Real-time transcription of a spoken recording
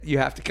You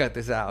have to cut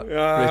this out, Richard. You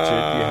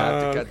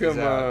have to cut this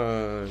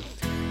out.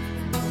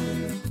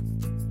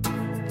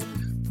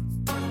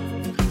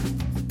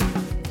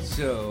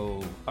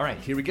 So, all right,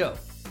 here we go.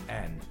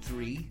 And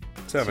 3,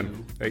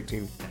 7, 2,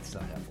 18. That's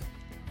not helpful.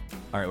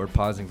 All right, we're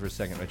pausing for a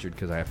second, Richard,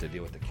 because I have to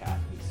deal with the cat.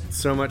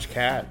 So much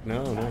cat.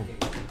 No.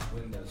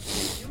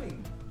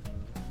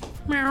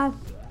 Meow.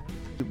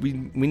 We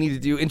need to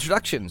do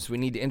introductions. We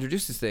need to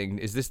introduce this thing.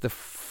 Is this the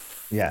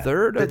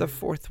third or the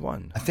fourth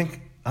one? I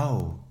think.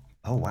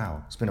 Oh,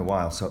 wow. It's been a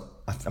while. So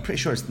I'm pretty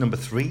sure it's number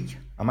 3.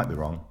 I might be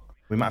wrong.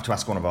 We might have to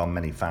ask one of our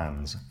many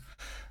fans.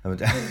 All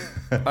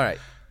right.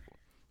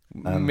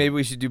 Maybe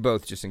we should do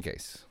both just in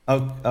case.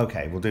 Oh,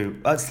 okay. We'll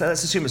do. Let's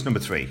assume it's number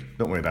 3.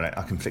 Don't worry about it.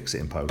 I can fix it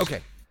in post.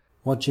 Okay.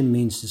 What Jim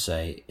means to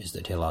say is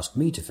that he'll ask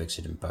me to fix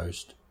it in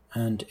post,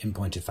 and in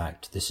point of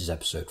fact, this is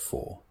episode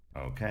 4.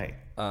 Okay.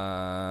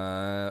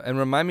 And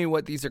remind me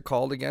what these are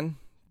called again.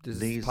 Does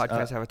this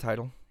podcast have a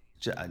title?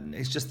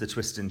 It's just the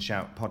Twist and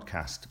Shout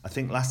podcast. I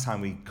think last time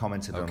we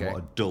commented on what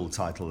a dull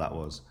title that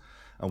was,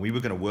 and we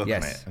were going to work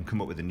on it and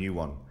come up with a new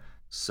one.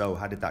 So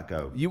how did that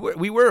go? We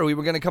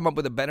were going to come up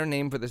with a better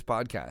name for this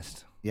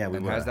podcast. Yeah, we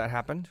were. Has that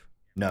happened?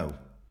 No.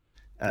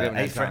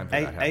 A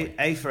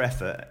for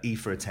effort, E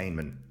for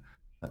attainment.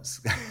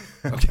 That's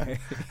okay.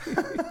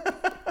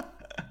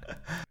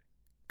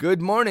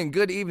 Good morning,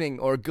 good evening,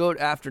 or good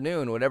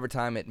afternoon, whatever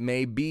time it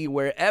may be,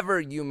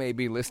 wherever you may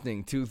be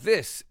listening to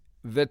this,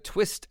 the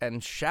Twist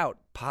and Shout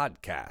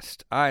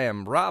podcast. I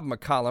am Rob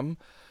McCollum,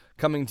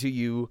 coming to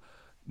you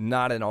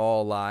not at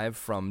all live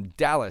from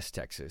Dallas,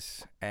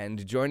 Texas.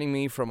 And joining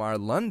me from our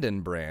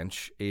London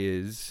branch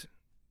is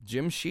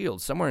Jim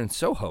Shields, somewhere in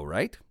Soho,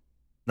 right?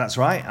 That's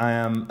right. I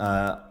am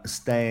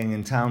staying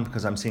in town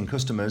because I'm seeing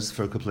customers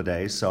for a couple of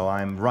days. So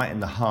I'm right in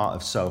the heart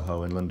of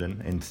Soho in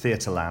London, in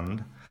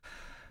Theatreland,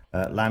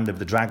 land of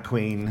the drag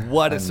queen.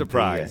 What a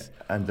surprise.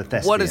 And the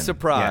thespian. What a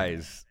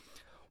surprise. Yeah.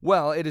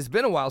 Well, it has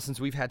been a while since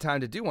we've had time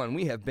to do one.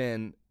 We have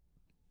been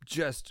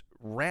just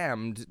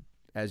rammed,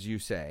 as you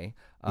say,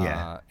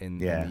 in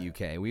the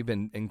UK. We've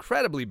been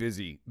incredibly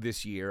busy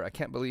this year. I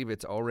can't believe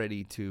it's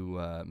already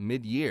to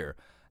mid-year.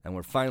 And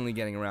we're finally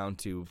getting around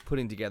to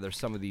putting together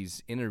some of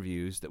these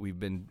interviews that we've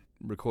been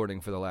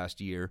recording for the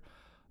last year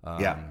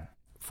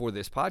for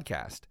this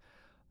podcast.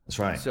 That's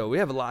right. So we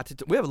have a lot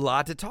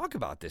to talk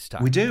about this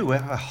time. We do. We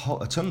have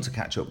a ton to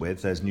catch up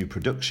with. There's new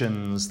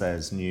productions.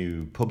 There's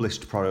new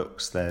published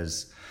products.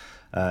 There's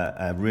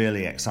a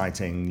really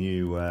exciting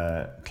new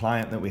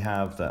client that we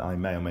have that I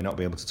may or may not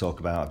be able to talk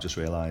about. I've just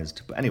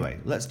realised. But anyway,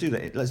 let's do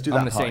that. Let's do that.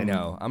 I'm going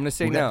to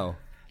say no.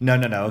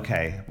 No.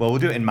 Okay. Well, we'll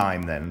do it in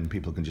mime then.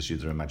 People can just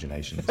use their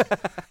imaginations.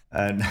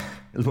 And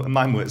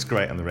mime works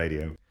great on the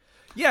radio.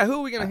 Yeah, who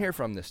are we going to hear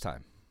from this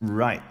time?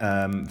 Right.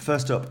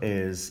 First up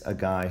is a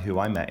guy who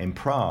I met in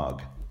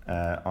Prague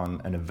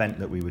on an event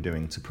that we were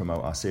doing to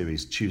promote our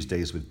series,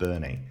 Tuesdays with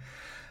Bernie.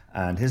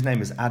 And his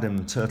name is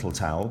Adam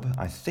Turteltaub.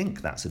 I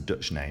think that's a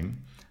Dutch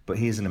name, but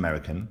he is an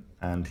American.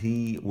 And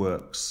he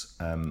works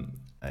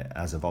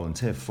as a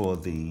volunteer for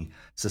the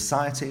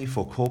Society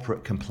for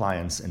Corporate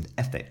Compliance and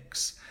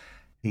Ethics.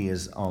 He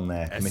is on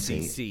their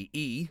committee.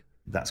 SCCE.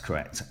 That's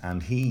correct.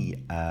 And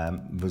he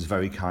was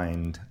very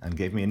kind and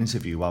gave me an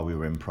interview while we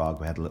were in Prague.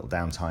 We had a little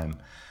downtime.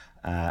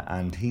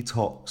 And he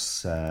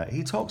talks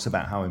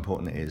about how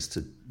important it is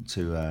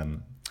to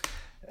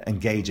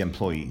engage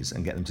employees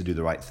and get them to do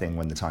the right thing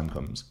when the time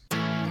comes.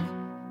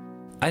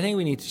 I think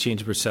we need to change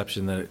the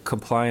perception that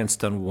compliance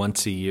done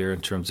once a year in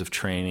terms of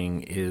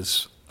training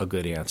is a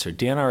good answer.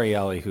 Dan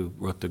Ariely, who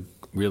wrote the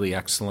really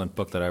excellent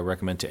book that I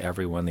recommend to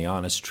everyone, The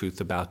Honest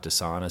Truth About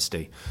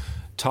Dishonesty,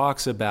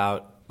 talks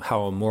about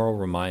how a moral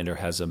reminder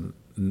has a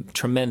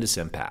tremendous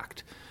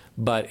impact,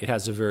 but it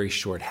has a very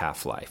short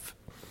half-life.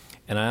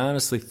 And I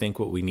honestly think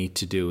what we need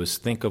to do is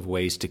think of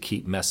ways to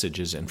keep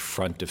messages in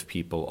front of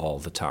people all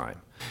the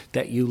time.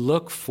 That you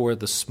look for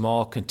the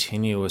small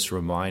continuous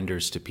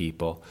reminders to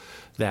people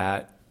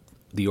that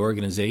the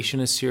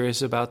organization is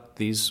serious about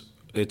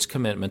its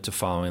commitment to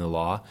following the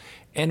law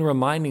and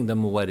reminding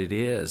them what it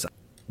is.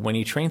 When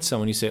you train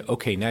someone, you say,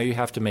 okay, now you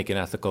have to make an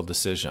ethical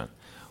decision.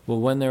 Well,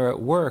 when they're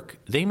at work,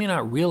 they may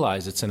not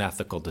realize it's an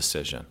ethical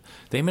decision.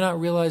 They may not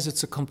realize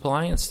it's a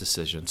compliance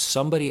decision.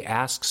 Somebody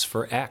asks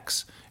for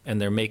X, and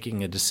they're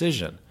making a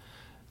decision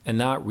and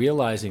not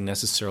realizing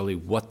necessarily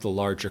what the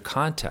larger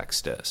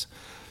context is.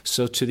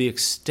 So to the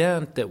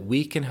extent that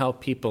we can help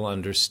people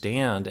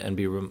understand and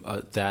be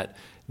that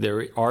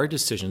there are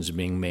decisions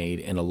being made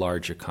in a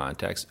larger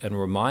context and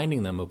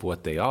reminding them of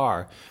what they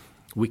are,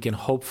 we can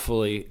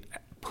hopefully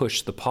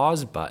push the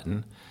pause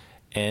button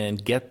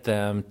and get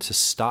them to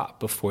stop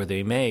before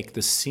they make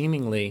the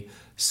seemingly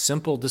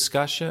simple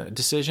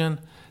decision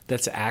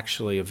that's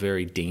actually a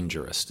very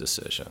dangerous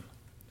decision.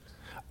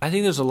 I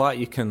think there's a lot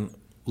you can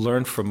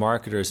learn from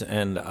marketers,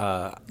 and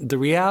the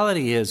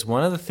reality is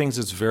one of the things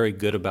that's very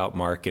good about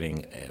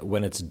marketing,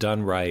 when it's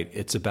done right,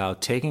 it's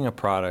about taking a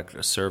product,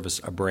 a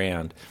service, a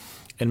brand,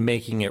 and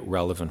making it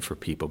relevant for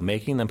people,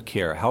 making them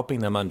care,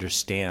 helping them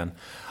understand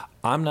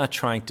I'm not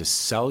trying to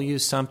sell you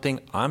something.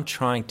 I'm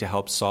trying to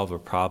help solve a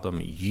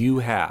problem you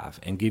have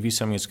and give you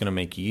something that's going to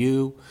make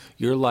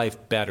your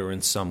life better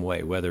in some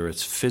way, whether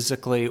it's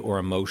physically or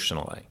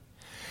emotionally.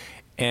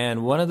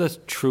 And one of the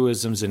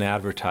truisms in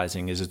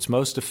advertising is it's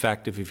most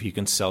effective if you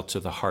can sell to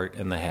the heart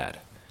and the head.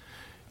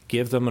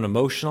 Give them an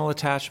emotional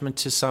attachment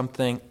to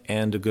something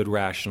and a good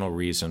rational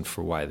reason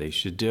for why they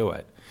should do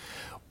it.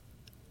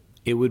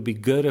 It would be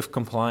good if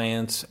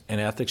compliance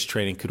and ethics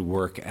training could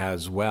work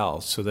as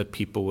well so that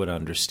people would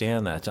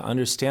understand that, to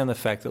understand the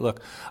fact that,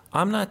 look,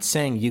 I'm not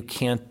saying you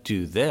can't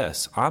do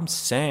this. I'm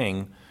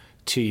saying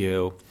to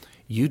you,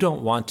 you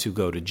don't want to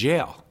go to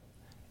jail.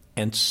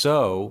 And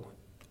so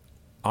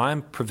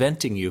I'm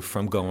preventing you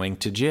from going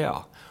to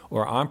jail,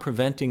 or I'm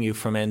preventing you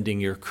from ending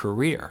your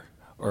career,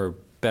 or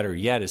better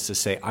yet is to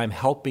say, I'm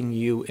helping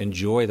you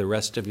enjoy the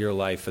rest of your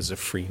life as a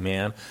free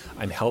man.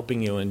 I'm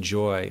helping you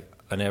enjoy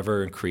an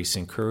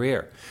ever-increasing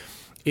career.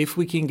 If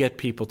we can get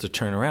people to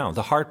turn around.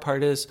 The hard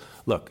part is,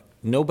 look,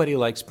 nobody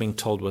likes being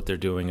told what they're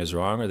doing is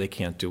wrong or they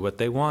can't do what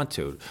they want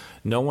to.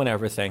 No one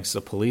ever thanks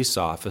the police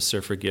officer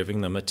for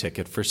giving them a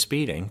ticket for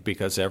speeding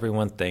because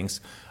everyone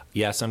thinks,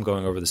 yes, I'm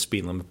going over the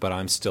speed limit, but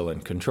I'm still in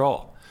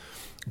control.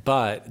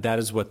 But that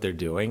is what they're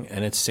doing,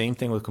 and it's the same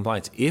thing with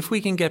compliance. If we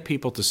can get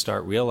people to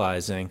start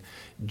realizing,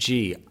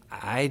 gee,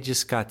 I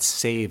just got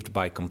saved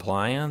by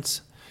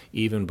compliance,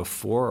 even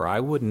before,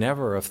 I would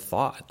never have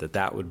thought that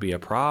that would be a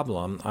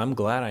problem. I'm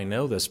glad I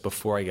know this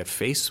before I get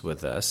faced with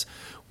this.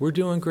 We're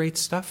doing great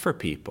stuff for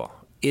people.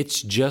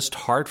 It's just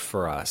hard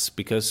for us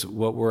because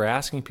what we're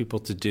asking people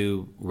to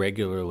do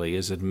regularly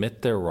is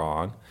admit they're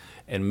wrong,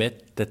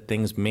 admit that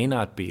things may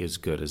not be as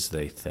good as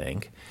they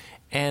think.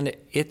 And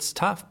it's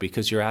tough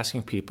because you're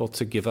asking people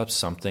to give up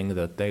something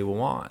that they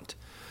want.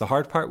 The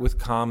hard part with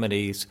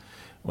comedies,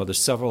 well,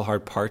 there's several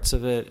hard parts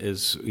of it.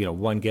 Is,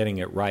 one, getting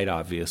it right,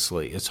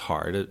 obviously. It's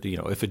hard.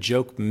 If a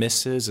joke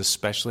misses,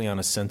 especially on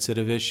a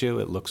sensitive issue,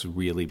 it looks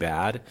really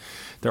bad.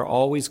 There are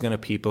always going to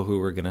be people who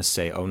are going to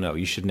say, oh, no,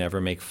 you should never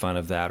make fun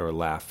of that or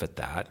laugh at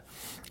that.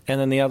 And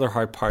then the other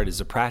hard part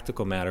is a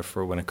practical matter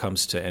for when it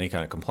comes to any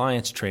kind of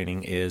compliance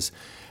training is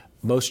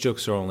most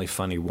jokes are only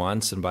funny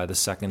once, and by the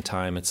second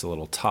time, it's a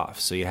little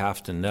tough. So you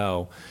have to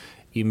know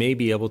you may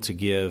be able to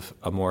give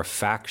a more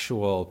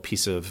factual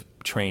piece of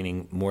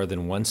training more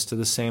than once to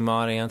the same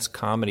audience.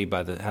 Comedy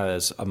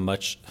has a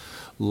much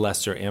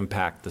lesser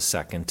impact the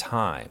second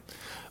time.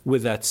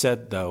 With that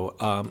said,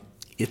 though,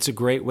 it's a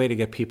great way to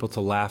get people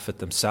to laugh at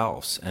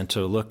themselves and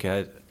to look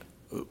at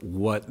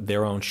what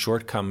their own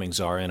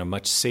shortcomings are in a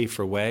much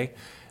safer way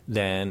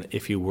than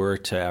if you were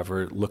to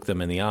ever look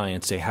them in the eye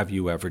and say, have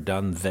you ever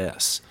done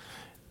this?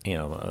 You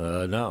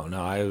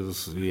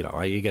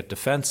get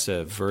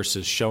defensive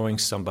versus showing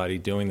somebody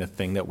doing the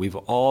thing that we've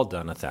all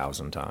done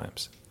 1,000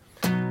 times.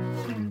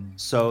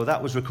 So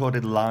that was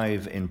recorded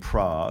live in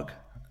Prague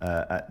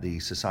at the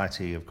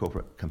Society of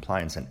Corporate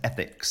Compliance and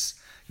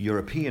Ethics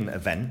European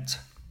event.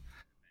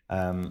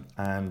 And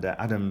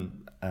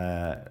Adam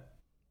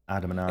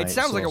and I... It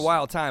sounds like a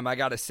wild time, I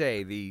got to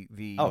say.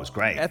 Oh, it's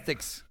great.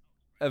 Ethics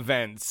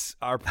events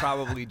are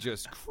probably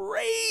just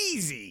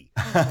crazy.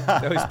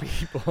 Those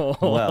people.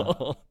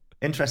 Well,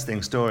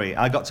 interesting story.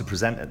 I got to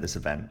present at this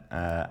event,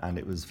 and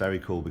it was very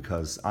cool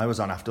because I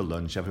was on after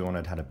lunch. Everyone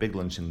had a big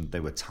lunch, and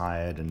they were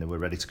tired, and they were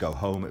ready to go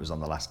home. It was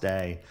on the last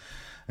day,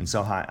 and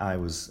so I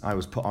was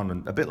put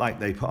on a bit like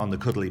they put on the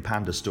Cuddly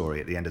Panda story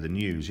at the end of the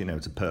news,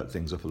 to perk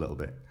things up a little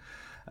bit.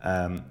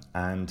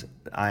 And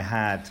I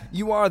had...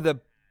 You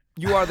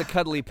are the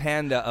cuddly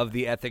panda of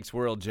the ethics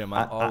world, Jim.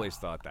 I've always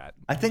thought that.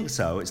 I think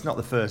so. It's not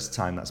the first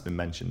time that's been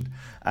mentioned.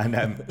 And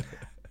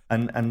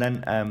and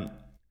then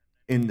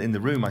in the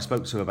room, I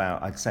spoke to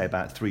about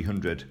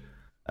 300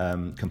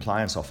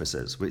 compliance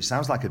officers, which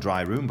sounds like a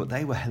dry room, but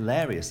they were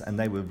hilarious and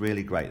they were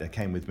really great. They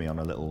came with me on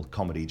a little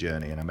comedy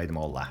journey and I made them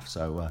all laugh.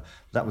 So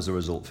that was a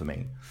result for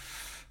me.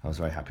 I was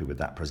very happy with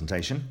that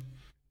presentation.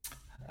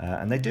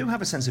 And they do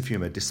have a sense of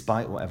humor,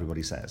 despite what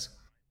everybody says.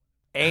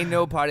 Ain't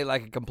no party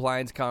like a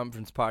compliance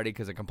conference party,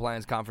 because a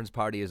compliance conference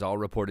party is all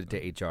reported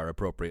to HR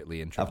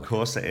appropriately and triply. Of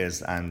course it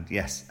is, and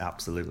yes,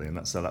 absolutely, and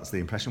that's the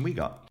impression we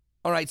got.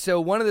 All right,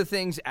 so one of the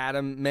things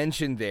Adam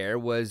mentioned there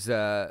was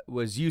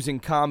using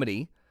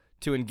comedy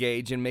to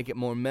engage and make it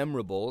more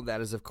memorable.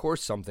 That is, of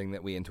course, something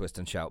that we in Twist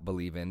and Shout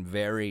believe in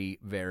very,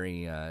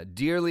 very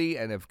dearly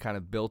and have kind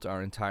of built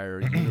our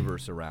entire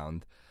universe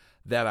around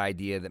that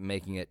idea that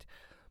making it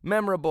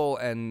memorable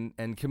and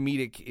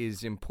comedic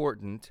is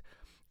important.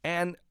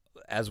 And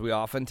as we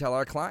often tell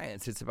our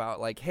clients, it's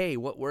about like, hey,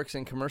 what works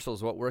in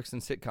commercials, what works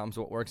in sitcoms,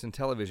 what works in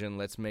television,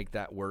 let's make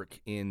that work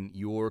in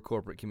your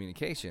corporate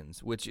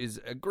communications, which is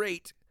a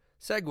great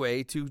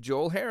segue to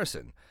Joel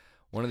Harrison.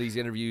 One of these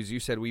interviews you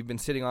said we've been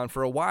sitting on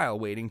for a while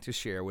waiting to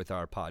share with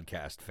our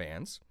podcast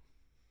fans.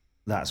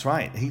 That's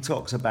right. He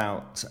talks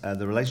about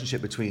the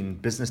relationship between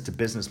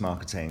business-to-business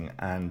marketing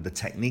and the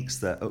techniques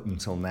that up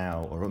until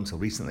now or up until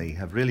recently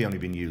have really only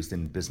been used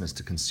in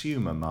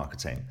business-to-consumer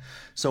marketing.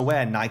 So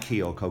where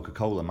Nike or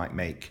Coca-Cola might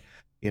make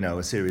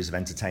a series of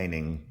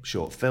entertaining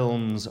short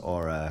films,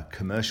 or a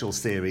commercial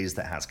series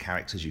that has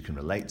characters you can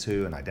relate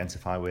to and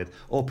identify with,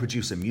 or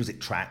produce a music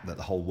track that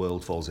the whole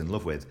world falls in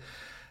love with.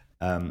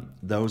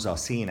 Those are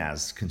seen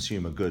as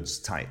consumer goods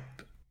type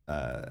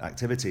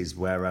activities,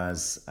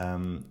 whereas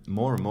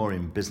more and more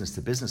in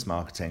business-to-business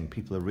marketing,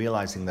 people are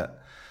realizing that,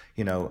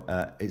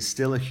 it's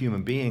still a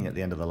human being at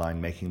the end of the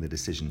line making the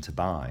decision to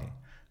buy,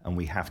 and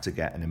we have to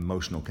get an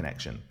emotional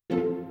connection.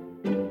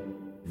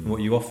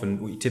 What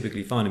you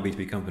typically find in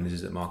B2B companies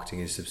is that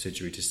marketing is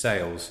subsidiary to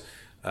sales,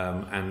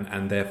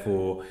 and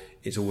therefore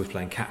it's always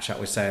playing catch up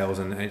with sales,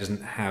 and it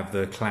doesn't have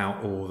the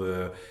clout or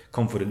the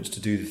confidence to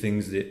do the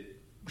things that it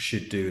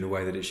should do in a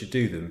way that it should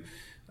do them.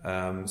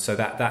 So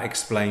that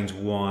explains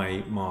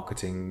why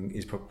marketing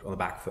is on the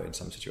back foot in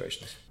some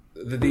situations.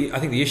 I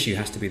think the issue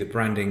has to be that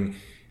branding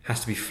has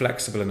to be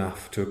flexible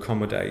enough to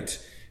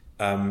accommodate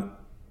the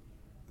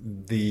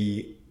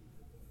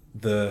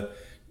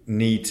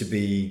need to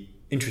be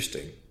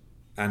interesting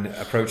and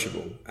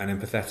approachable and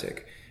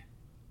empathetic.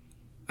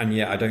 And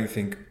yet I don't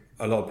think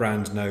a lot of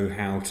brands know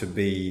how to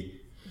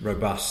be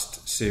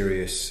robust,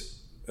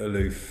 serious,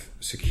 aloof,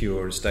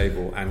 secure and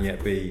stable, and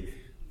yet be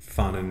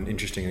fun and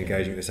interesting and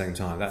engaging at the same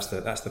time. That's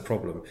the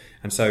problem.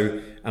 And so,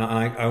 and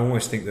I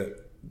almost think that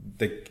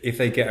if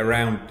they get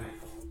around,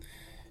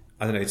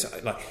 I don't know, it's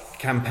like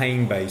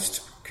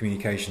campaign-based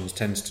communications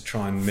tends to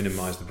try and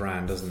minimise the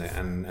brand, doesn't it?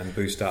 And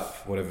boost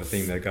up whatever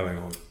theme they're going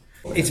on.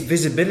 It's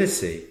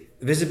visibility.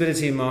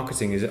 Visibility in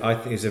marketing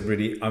I'm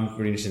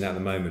really interested in that at the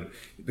moment,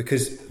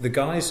 because the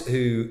guys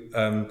who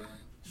like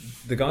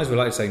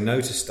to say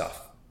no to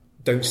stuff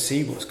don't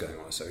see what's going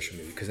on social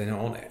media because they're not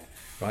on it,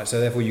 right?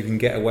 So therefore you can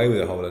get away with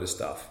a whole lot of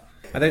stuff,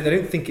 and they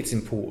don't think it's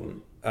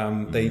important.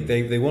 They'll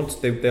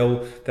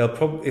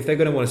probably, if they're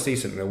going to want to see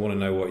something, they'll want to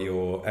know what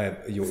your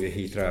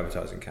Heathrow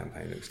advertising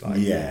campaign looks like.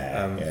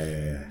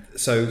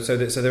 So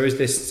there is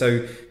this.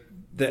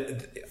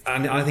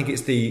 And I think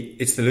it's the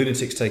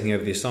lunatics taking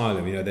over the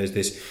asylum. There's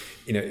this.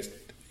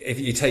 If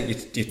you take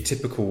your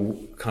typical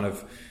kind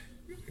of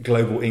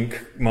global Inc.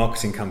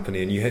 marketing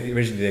company, and you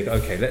originally think,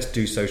 okay, let's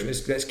do social.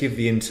 Let's give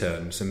the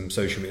intern some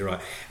social media,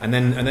 right? And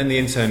then the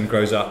intern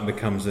grows up and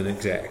becomes an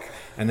exec,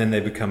 and then they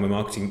become a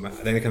marketing.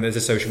 They become as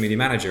a social media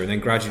manager, and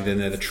then gradually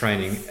they're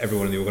training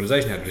everyone in the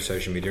organisation how to do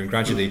social media, and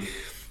gradually,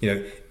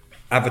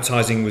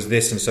 advertising was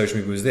this and social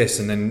media was this,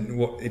 and then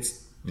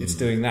it's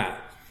doing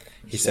that.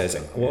 He says,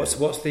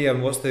 "What's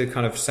the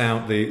kind of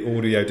sound, the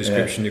audio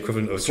description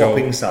equivalent of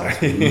swapping sound,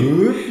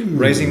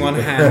 raising one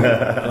hand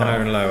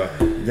higher and lower?"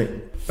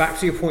 Back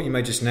to your point you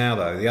made just now,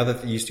 though. The other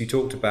you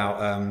talked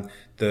about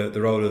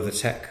the role of the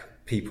tech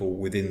people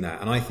within that,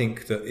 and I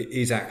think that it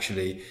is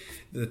actually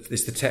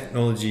it's the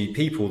technology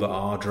people that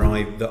are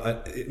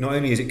not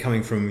only is it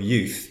coming from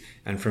youth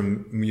and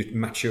from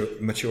mature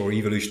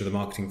evolution of the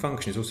marketing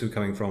function, it's also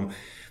coming from.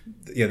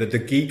 The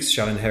geeks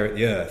shall inherit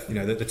the earth.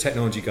 The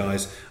technology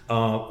guys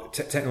are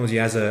technology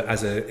as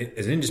an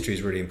industry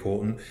is really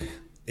important.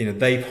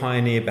 They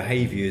pioneer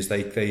behaviours.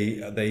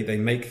 They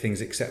make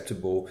things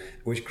acceptable,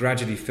 which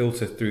gradually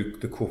filter through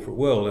the corporate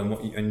world.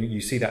 And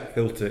you see that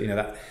filter.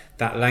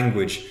 That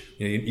language.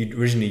 You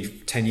originally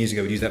 10 years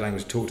ago would use that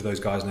language to talk to those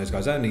guys and those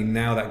guys only.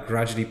 Now that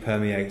gradually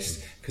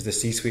permeates because the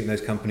C-suite in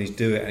those companies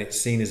do it, and it's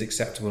seen as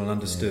acceptable and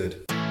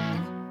understood.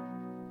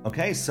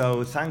 Okay,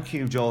 so thank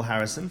you, Joel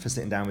Harrison, for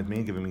sitting down with me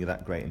and giving me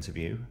that great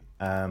interview.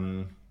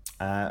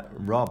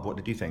 Rob, what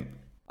did you think?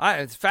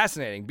 It's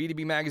fascinating.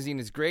 B2B Magazine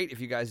is great.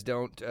 If you guys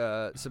don't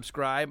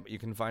subscribe, you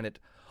can find it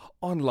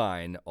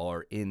online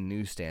or in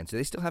newsstands. Do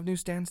they still have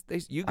newsstands?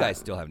 You guys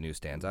still have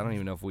newsstands. I don't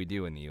even know if we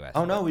do in the U.S.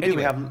 Oh, no, we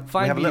anyway, do.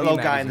 We have a little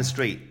old guy in the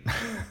street.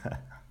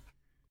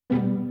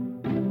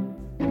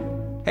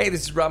 Hey,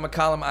 this is Rob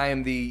McCollum. I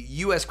am the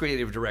U.S.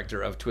 Creative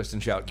Director of Twist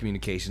and Shout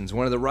Communications,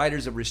 one of the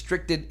writers of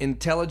Restricted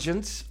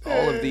Intelligence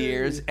all of the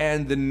years,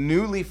 and the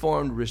newly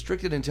formed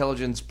Restricted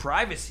Intelligence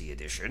Privacy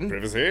Edition.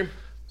 Privacy.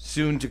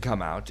 Soon to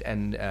come out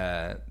and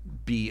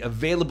be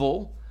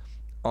available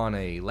on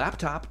a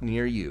laptop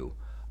near you.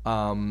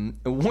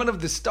 One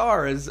of the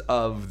stars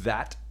of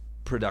that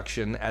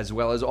production, as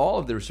well as all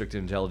of the Restricted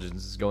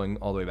Intelligence, is going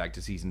all the way back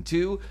to season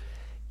 2.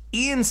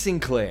 Ian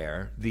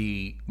Sinclair,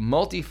 the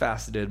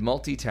multifaceted,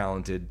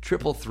 multi-talented,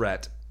 triple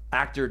threat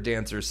actor,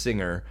 dancer,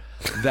 singer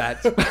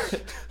that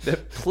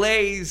that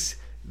plays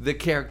the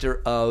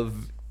character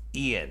of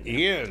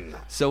Ian.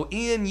 So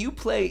Ian, you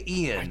play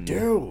Ian. I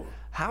do.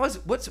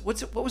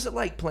 What was it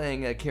like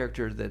playing a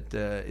character that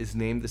is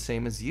named the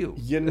same as you?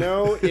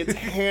 It's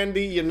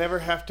handy. You never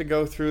have to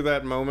go through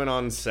that moment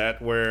on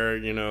set where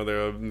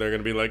they're going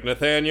to be like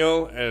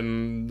Nathaniel,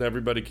 and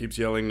everybody keeps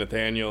yelling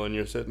Nathaniel, and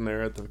you're sitting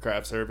there at the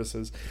craft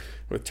services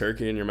with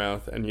turkey in your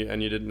mouth, and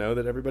you didn't know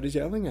that everybody's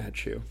yelling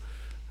at you.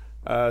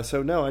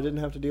 So no, I didn't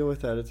have to deal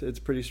with that. It's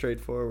pretty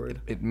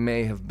straightforward. It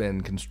may have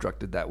been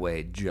constructed that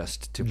way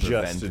just to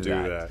prevent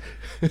that.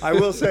 I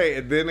will say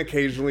it then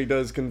occasionally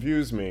does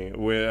confuse me,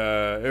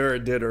 or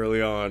it did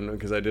early on,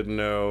 because I didn't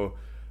know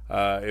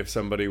if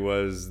somebody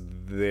was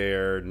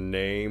their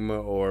name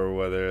or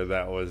whether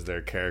that was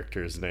their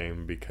character's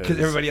name, because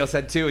everybody else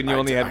had two and you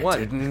only had one. I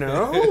didn't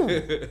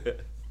know.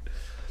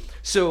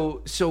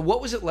 So what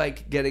was it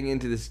like getting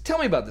into this? Tell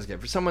me about this game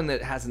for someone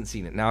that hasn't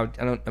seen it. Now,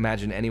 I don't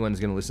imagine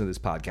anyone's going to listen to this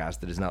podcast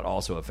that is not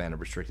also a fan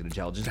of Restricted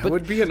Intelligence. That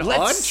would be an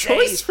odd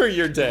choice for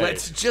your day.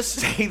 Let's just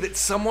say that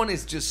someone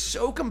is just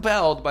so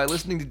compelled by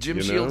listening to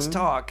Jim Shields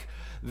talk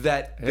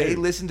that they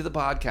listen to the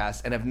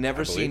podcast and have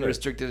never seen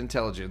Restricted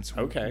Intelligence.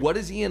 Okay. What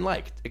is Ian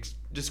like?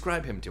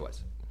 Describe him to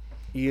us.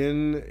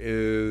 Ian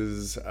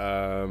is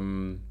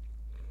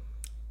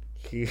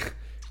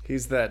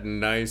he's that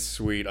nice,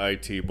 sweet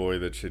IT boy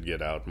that should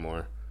get out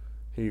more.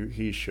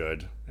 He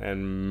should.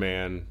 And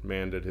man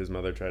did his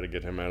mother try to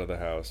get him out of the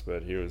house,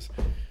 but he was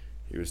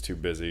too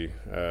busy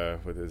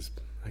with his,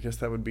 I guess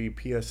that would be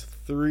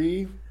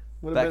PS3.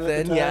 Back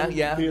then,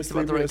 yeah. PS3,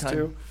 about the right PS2.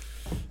 time.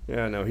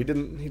 Yeah, no, he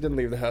didn't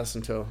leave the house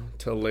until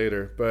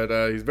later.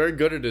 But he's very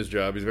good at his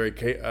job. He's very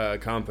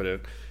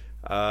competent.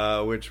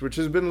 Which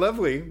has been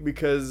lovely,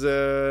 because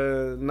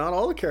not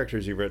all the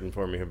characters you've written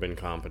for me have been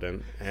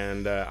competent,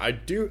 and I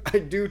do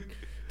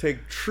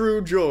take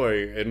true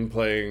joy in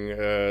playing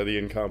the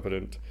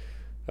incompetent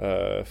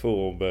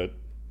fool. But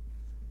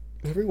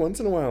every once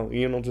in a while,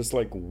 Ian will just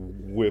like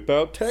whip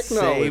out tech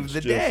knowledge, save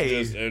the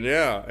day,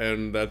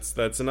 and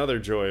that's another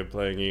joy of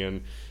playing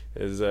Ian.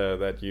 Is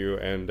that you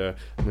and I'm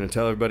going to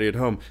tell everybody at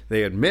home,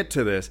 they admit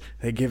to this,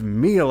 they give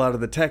me a lot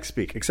of the tech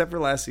speak, except for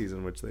last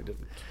season, which they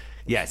didn't.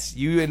 Yes,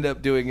 you end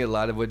up doing a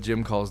lot of what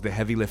Jim calls the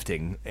heavy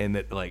lifting, and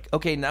that, like,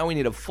 okay, now we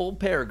need a full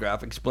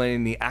paragraph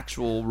explaining the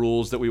actual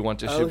rules that we want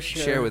to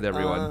share with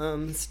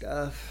everyone.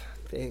 Stuff,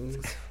 things.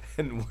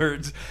 And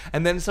words.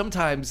 And then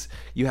sometimes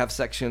you have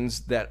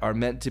sections that are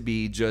meant to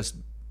be just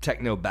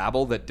techno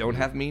babble that don't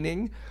have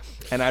meaning.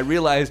 And I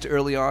realized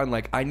early on,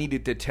 like, I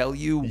needed to tell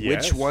you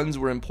which ones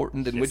were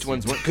important and which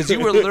ones weren't, because you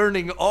were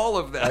learning all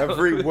of them.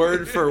 Every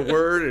word for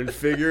word and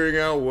figuring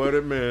out what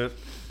it meant.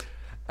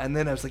 And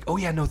then I was like, oh,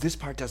 yeah, no, this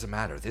part doesn't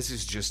matter. This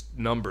is just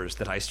numbers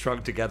that I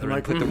strung together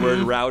and put the word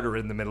router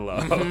in the middle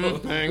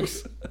of.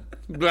 Thanks.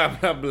 Blah,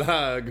 blah,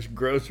 blah.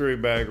 Grocery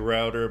bag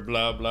router,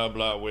 blah, blah,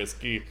 blah.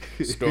 Whiskey,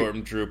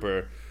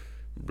 stormtrooper,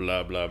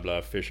 blah, blah,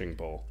 blah. Fishing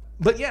pole.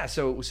 But yeah,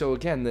 so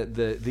again,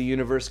 the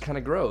universe kind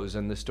of grows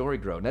and the story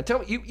grows. Now, tell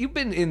me, you've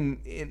been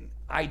in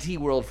IT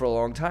world for a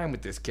long time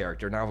with this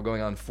character. Now we're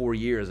going on 4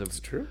 years of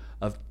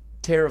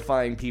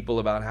terrifying people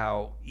about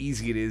how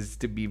easy it is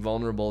to be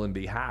vulnerable and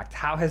be hacked.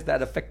 How has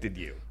that affected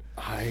you?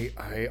 I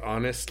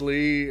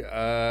honestly,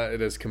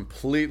 it has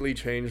completely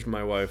changed my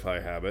Wi-Fi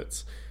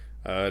habits.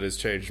 It has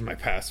changed my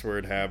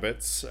password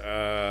habits,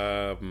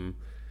 how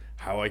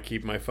I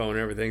keep my phone and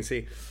everything.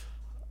 See,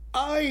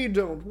 I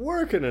don't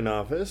work in an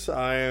office.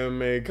 I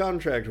am a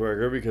contract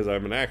worker because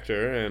I'm an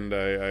actor, and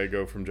I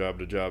go from job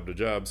to job to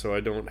job, so I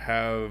don't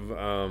have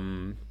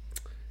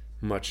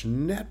much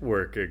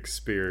network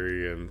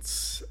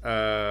experience,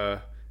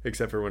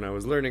 except for when I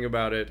was learning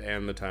about it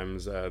and the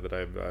times that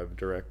I've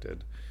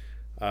directed.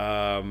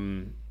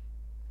 But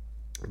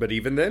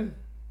even then,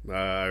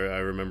 I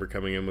remember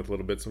coming in with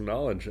little bits of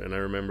knowledge, and I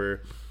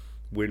remember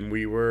when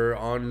we were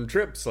on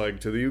trips, like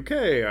to the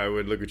UK, I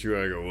would look at you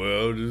and I go,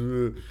 well,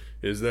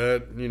 is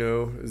that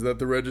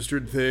the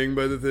registered thing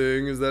by the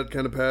thing? Is that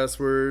kind of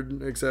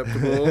password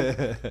acceptable?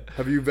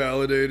 Have you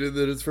validated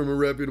that it's from a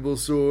reputable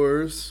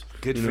source?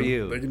 Good for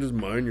you. They can just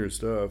mine your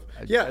stuff.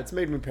 Yeah, it's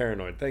made me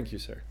paranoid. Thank you,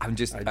 sir. I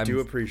do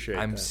appreciate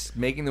that. I'm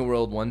making the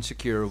world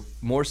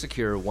more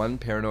secure, one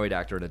paranoid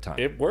actor at a time.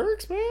 It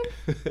works, man.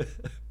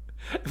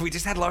 If we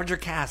just had larger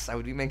casts, I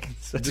would be making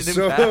such an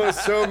impact.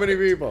 So many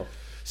people.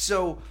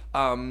 So,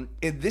 in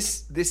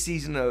this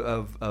season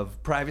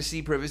of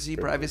privacy,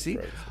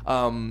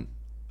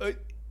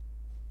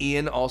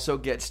 Ian also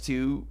gets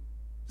to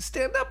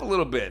stand up a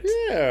little bit.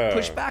 Yeah.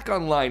 Push back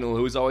on Lionel,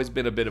 who's always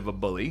been a bit of a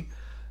bully.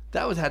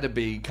 That had to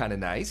be kind of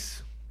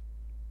nice.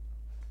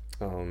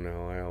 Oh,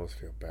 no, I always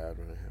feel bad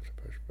when I have to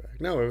push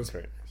back. No, it was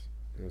very nice.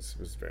 It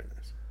was very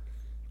nice.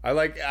 I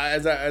like,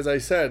 as I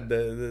said,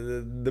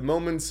 the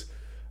moments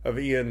of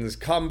Ian's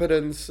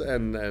competence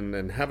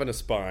and having a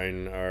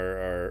spine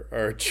are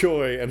a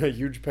joy and a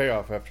huge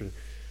payoff after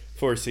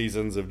 4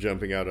 seasons of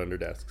jumping out under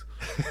desks.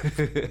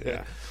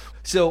 Yeah.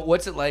 So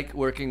what's it like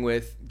working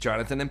with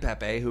Jonathan and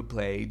Pepe, who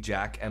play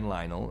Jack and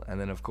Lionel, and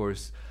then of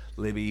course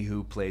Libby,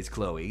 who plays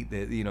Chloe,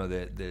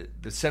 the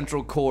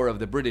central core of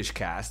the British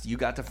cast? You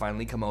got to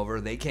finally come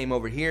over. They came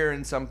over here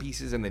in some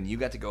pieces, and then you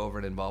got to go over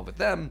and involve with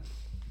them.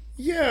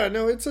 Yeah,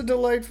 no, it's a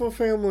delightful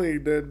family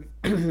that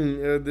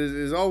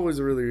is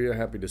always really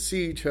happy to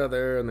see each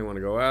other, and they want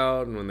to go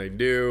out, and when they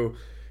do,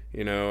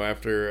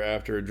 after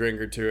a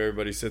drink or two,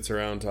 everybody sits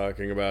around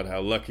talking about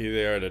how lucky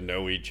they are to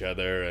know each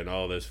other and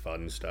all this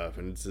fun stuff,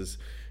 and it's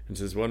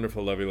this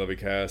wonderful, lovey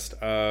cast.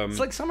 It's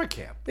like summer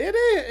camp. It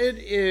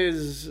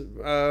is.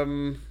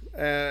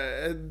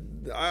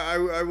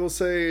 I will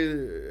say,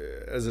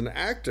 as an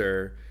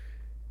actor,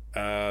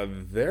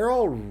 they're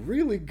all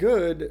really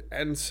good,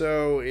 and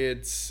so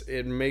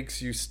it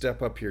makes you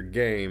step up your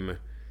game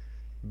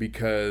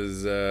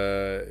because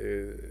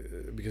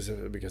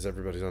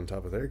everybody's on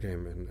top of their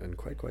game and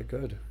quite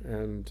good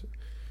and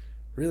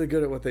really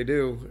good at what they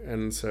do,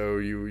 and so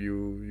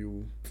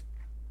you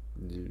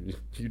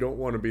don't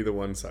want to be the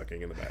one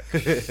sucking in the back.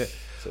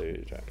 So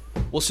you try.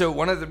 Well, so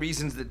one of the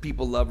reasons that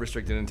people love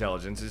restricted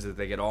intelligence is that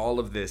they get all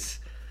of this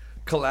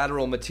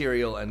collateral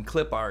material and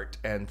clip art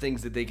and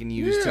things that they can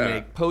use to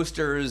make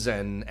posters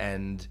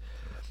and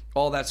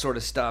all that sort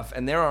of stuff.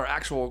 And there are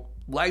actual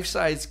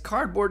life-size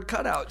cardboard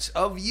cutouts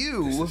of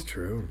you. This is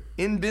true.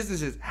 In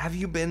businesses. Have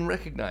you been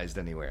recognized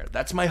anywhere?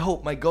 That's my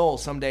hope, my goal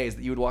someday is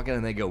that you would walk in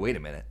and they go, wait a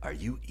minute, are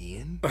you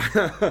Ian?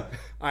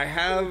 I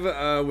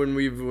have when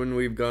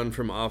we've gone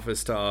from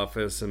office to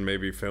office and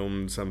maybe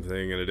filmed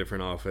something in a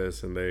different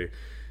office, and they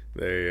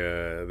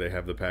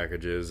have the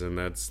packages, and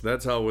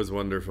that's always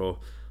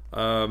wonderful.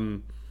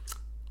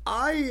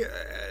 I,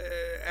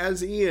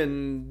 as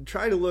Ian,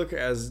 try to look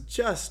as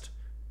just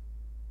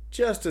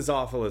as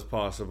awful as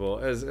possible.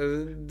 As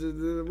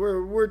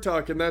we're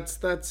talking,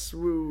 that's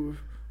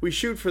we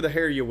shoot for the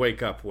hair you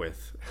wake up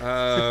with.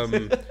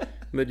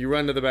 That you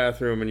run to the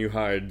bathroom and you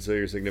hide so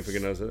your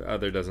significant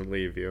other doesn't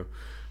leave you.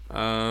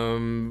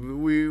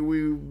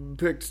 We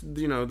picked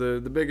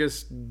the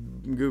biggest,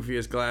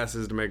 goofiest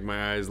glasses to make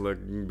my eyes look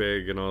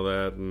big and all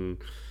that, and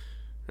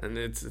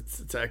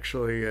it's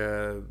actually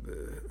the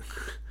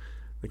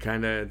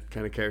kind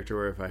of character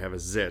where if I have a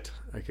zit,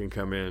 I can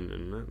come in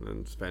and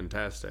it's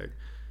fantastic.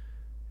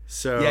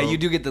 So yeah, you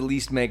do get the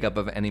least makeup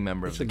of any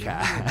member of the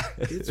cast.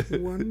 It's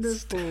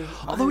wonderful.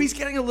 Although he's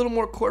getting a little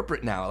more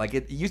corporate now. Like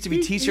it used to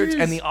be T-shirts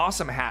and the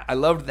awesome hat. I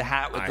loved the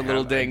hat with the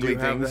little dangly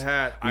things. The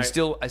hat. I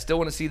still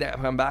want to see that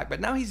come back.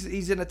 But now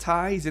he's in a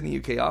tie. He's in the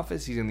UK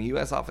office. He's in the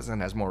US office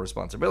and has more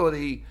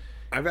responsibility.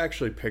 I've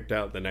actually picked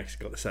out the next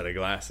set of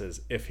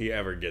glasses if he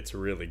ever gets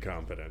really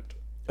competent.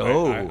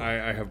 Oh,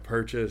 I have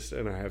purchased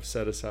and I have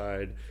set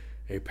aside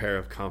a pair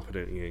of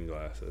competent Ian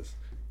glasses.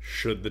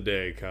 Should the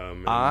day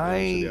come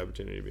and should the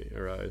opportunity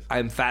arise.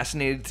 I'm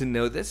fascinated to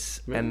know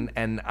this,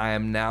 and I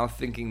am now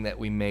thinking that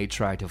we may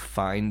try to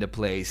find a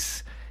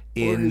place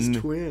in... Or his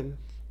twin.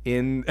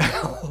 In...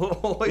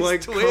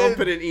 like twin.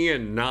 competent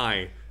Ian,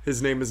 Nye.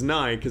 His name is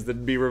Nye, because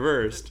that'd be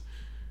reversed.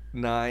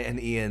 Nye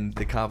and Ian,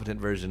 the competent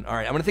version. All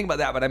right, I'm going to think about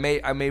that, but I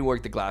may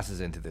work the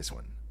glasses into this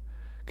one.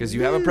 Because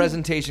you have a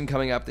presentation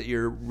coming up that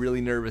you're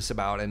really nervous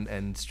about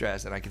and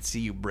stressed, and I can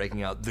see you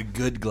breaking out the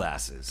good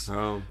glasses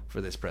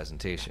for this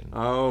presentation.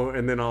 Oh,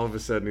 and then all of a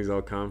sudden he's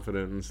all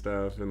confident and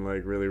stuff and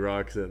like really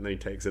rocks it, and then he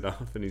takes it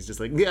off and he's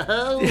just like,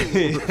 yo!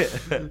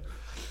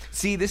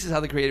 See, this is how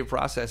the creative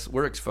process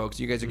works, folks.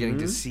 You guys are getting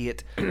to see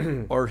it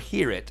or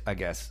hear it, I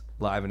guess,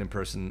 live and in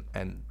person,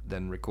 and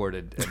then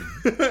recorded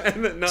and,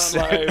 and then not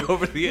live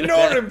over the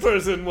internet. Not in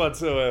person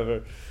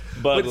whatsoever.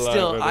 But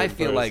still, I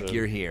feel like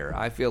you're here.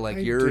 I feel like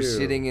you're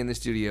sitting in the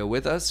studio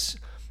with us,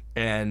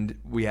 and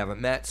we haven't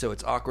met, so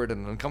it's awkward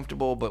and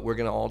uncomfortable, but we're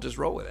going to all just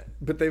roll with it.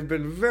 But they've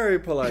been very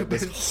polite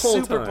this whole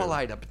time. Super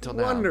polite up until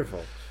now.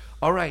 Wonderful.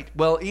 All right.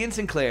 Well, Ian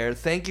Sinclair,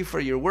 thank you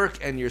for your work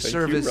and your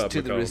service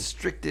to the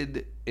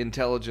restricted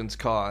intelligence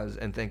cause,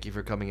 and thank you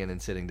for coming in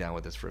and sitting down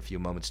with us for a few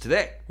moments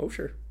today. Oh,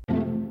 sure.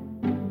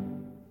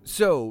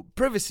 So,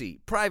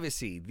 privacy,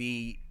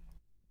 the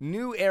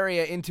new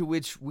area into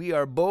which we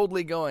are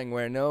boldly going,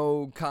 where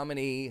no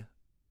comedy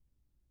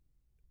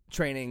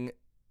training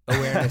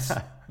awareness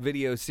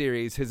video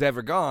series has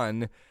ever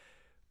gone.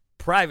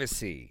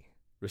 Privacy,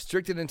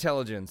 restricted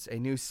intelligence, a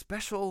new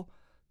special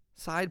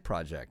side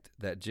project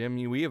that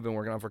we have been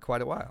working on for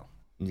quite a while.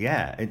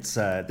 Yeah, it's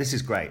this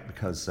is great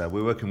because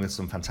we're working with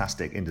some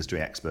fantastic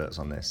industry experts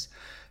on this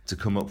to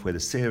come up with a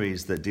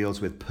series that deals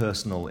with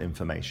personal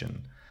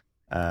information.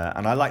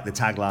 And I like the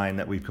tagline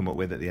that we've come up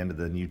with at the end of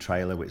the new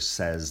trailer, which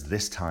says,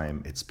 "This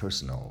time it's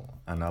personal."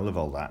 And I love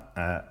all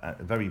that.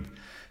 Very,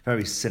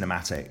 very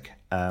cinematic.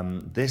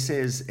 This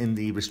is in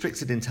the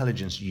restricted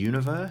intelligence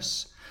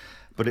universe,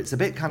 but it's a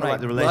bit kind of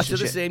like the relationship.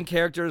 Lots of the same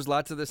characters,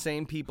 lots of the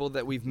same people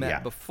that we've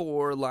met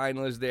before.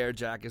 Lionel is there,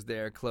 Jack is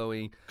there,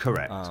 Chloe.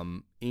 Correct.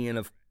 Ian,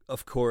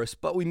 of course.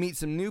 But we meet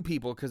some new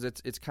people because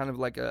it's kind of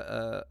like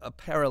a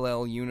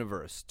parallel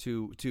universe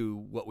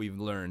to what we've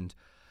learned.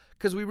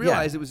 Because we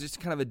realized it was just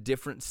kind of a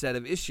different set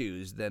of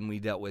issues than we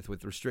dealt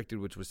with restricted,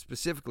 which was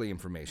specifically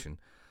information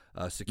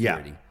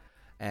security.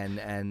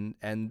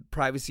 And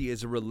privacy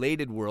is a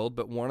related world,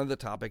 but one of the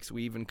topics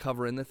we even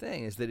cover in the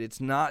thing is that it's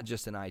not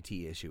just an IT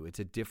issue. It's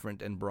a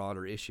different and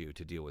broader issue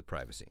to deal with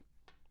privacy.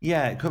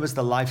 Yeah, it covers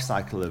the life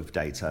cycle of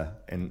data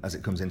as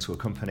it comes into a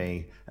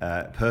company,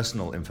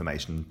 personal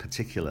information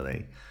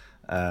particularly.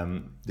 How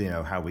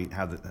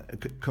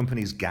the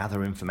companies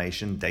gather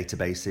information,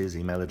 databases,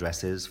 email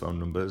addresses, phone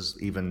numbers,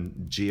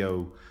 even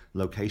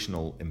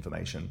geolocational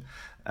information.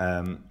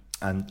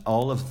 And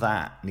all of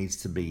that needs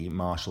to be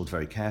marshaled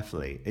very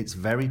carefully. It's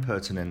very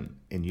pertinent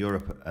in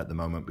Europe at the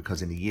moment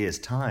because in a year's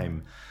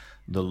time,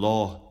 the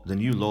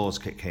new laws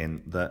kick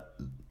in that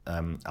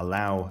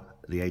allow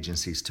the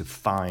agencies to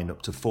fine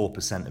up to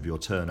 4% of your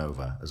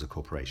turnover as a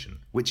corporation,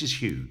 which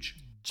is huge.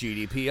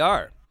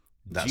 GDPR.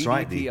 That's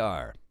right.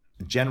 GDPR.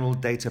 General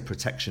Data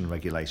Protection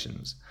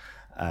Regulations.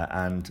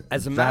 And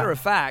as a matter of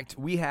fact,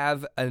 we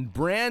have a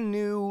brand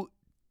new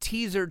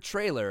teaser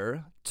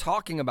trailer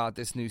talking about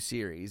this new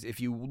series. If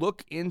you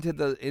look into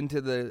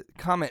the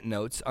comment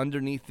notes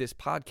underneath this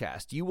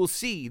podcast, you will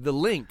see the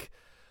link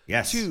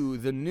to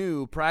the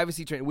new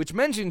privacy training, which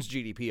mentions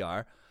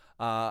GDPR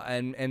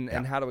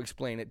and how to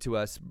explain it to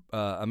us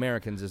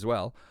Americans as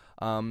well.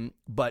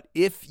 But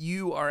if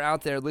you are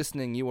out there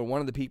listening, you are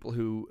one of the people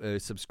who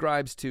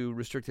subscribes to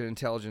Restricted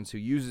Intelligence, who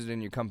uses it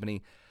in your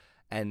company,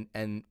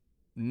 and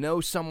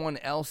know someone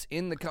else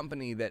in the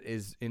company that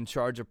is in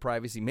charge of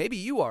privacy. Maybe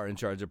you are in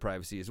charge of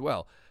privacy as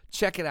well.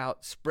 Check it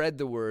out. Spread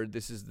the word.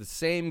 This is the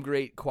same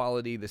great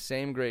quality, the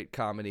same great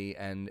comedy,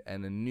 and a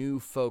new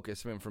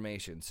focus of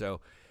information. So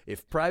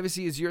if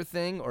privacy is your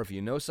thing, or if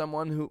you know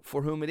someone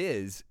for whom it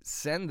is,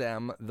 send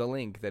them the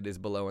link that is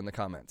below in the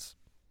comments.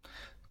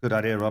 Good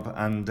idea, Rob.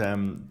 And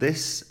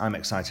this I'm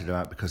excited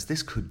about because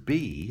this could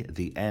be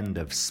the end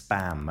of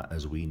spam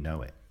as we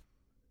know it.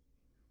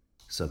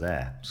 So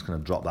there, just going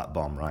to drop that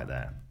bomb right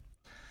there.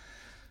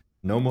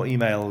 No more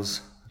emails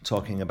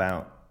talking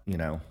about,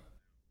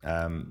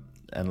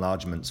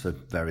 enlargements for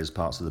various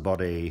parts of the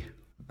body.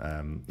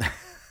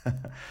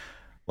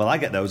 Well, I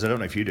get those. I don't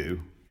know if you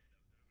do.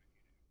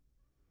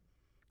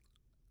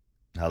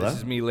 Hello? This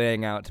is me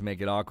laying out to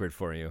make it awkward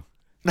for you.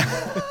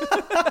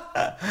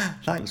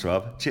 Thanks,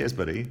 Rob. Cheers,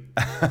 buddy.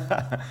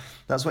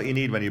 That's what you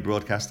need when you're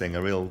broadcasting,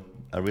 a real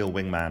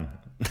wingman.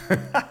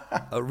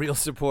 A real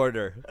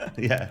supporter.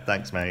 Yeah,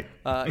 thanks, mate.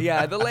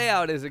 The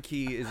layout is a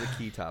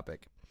key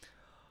topic.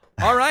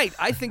 All right,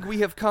 I think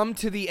we have come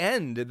to the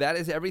end. That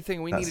is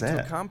everything we needed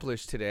to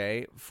accomplish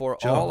today. For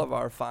all of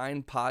our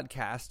fine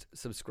podcast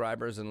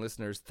subscribers and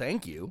listeners,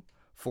 thank you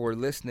for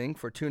listening,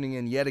 for tuning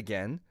in yet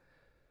again.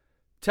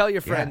 Tell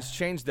your friends,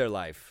 change their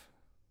life.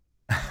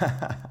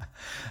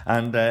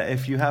 And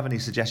if you have any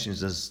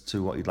suggestions as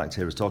to what you'd like to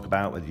hear us talk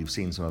about, whether you've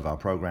seen some of our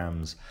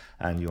programs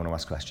and you want to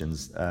ask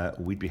questions,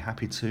 we'd be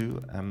happy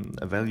to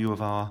avail you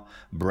of our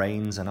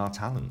brains and our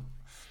talent.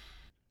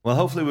 Well,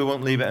 hopefully we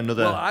won't leave it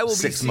another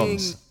 6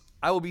 months.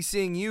 I will be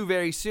seeing you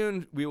very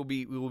soon. We will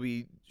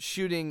be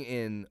shooting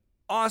in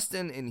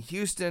Austin, in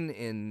Houston,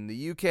 in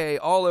the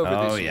UK, all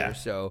over this year.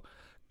 So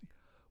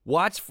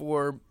watch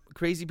for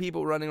crazy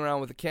people running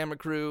around with a camera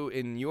crew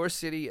in your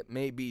city. It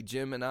may be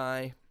Jim and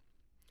I.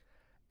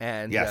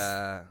 And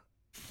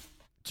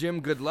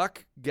Jim, good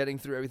luck getting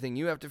through everything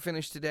you have to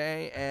finish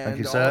today. And Thank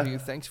you, all sir. of you,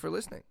 thanks for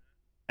listening.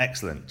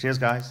 Excellent. Cheers,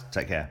 guys.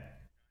 Take care.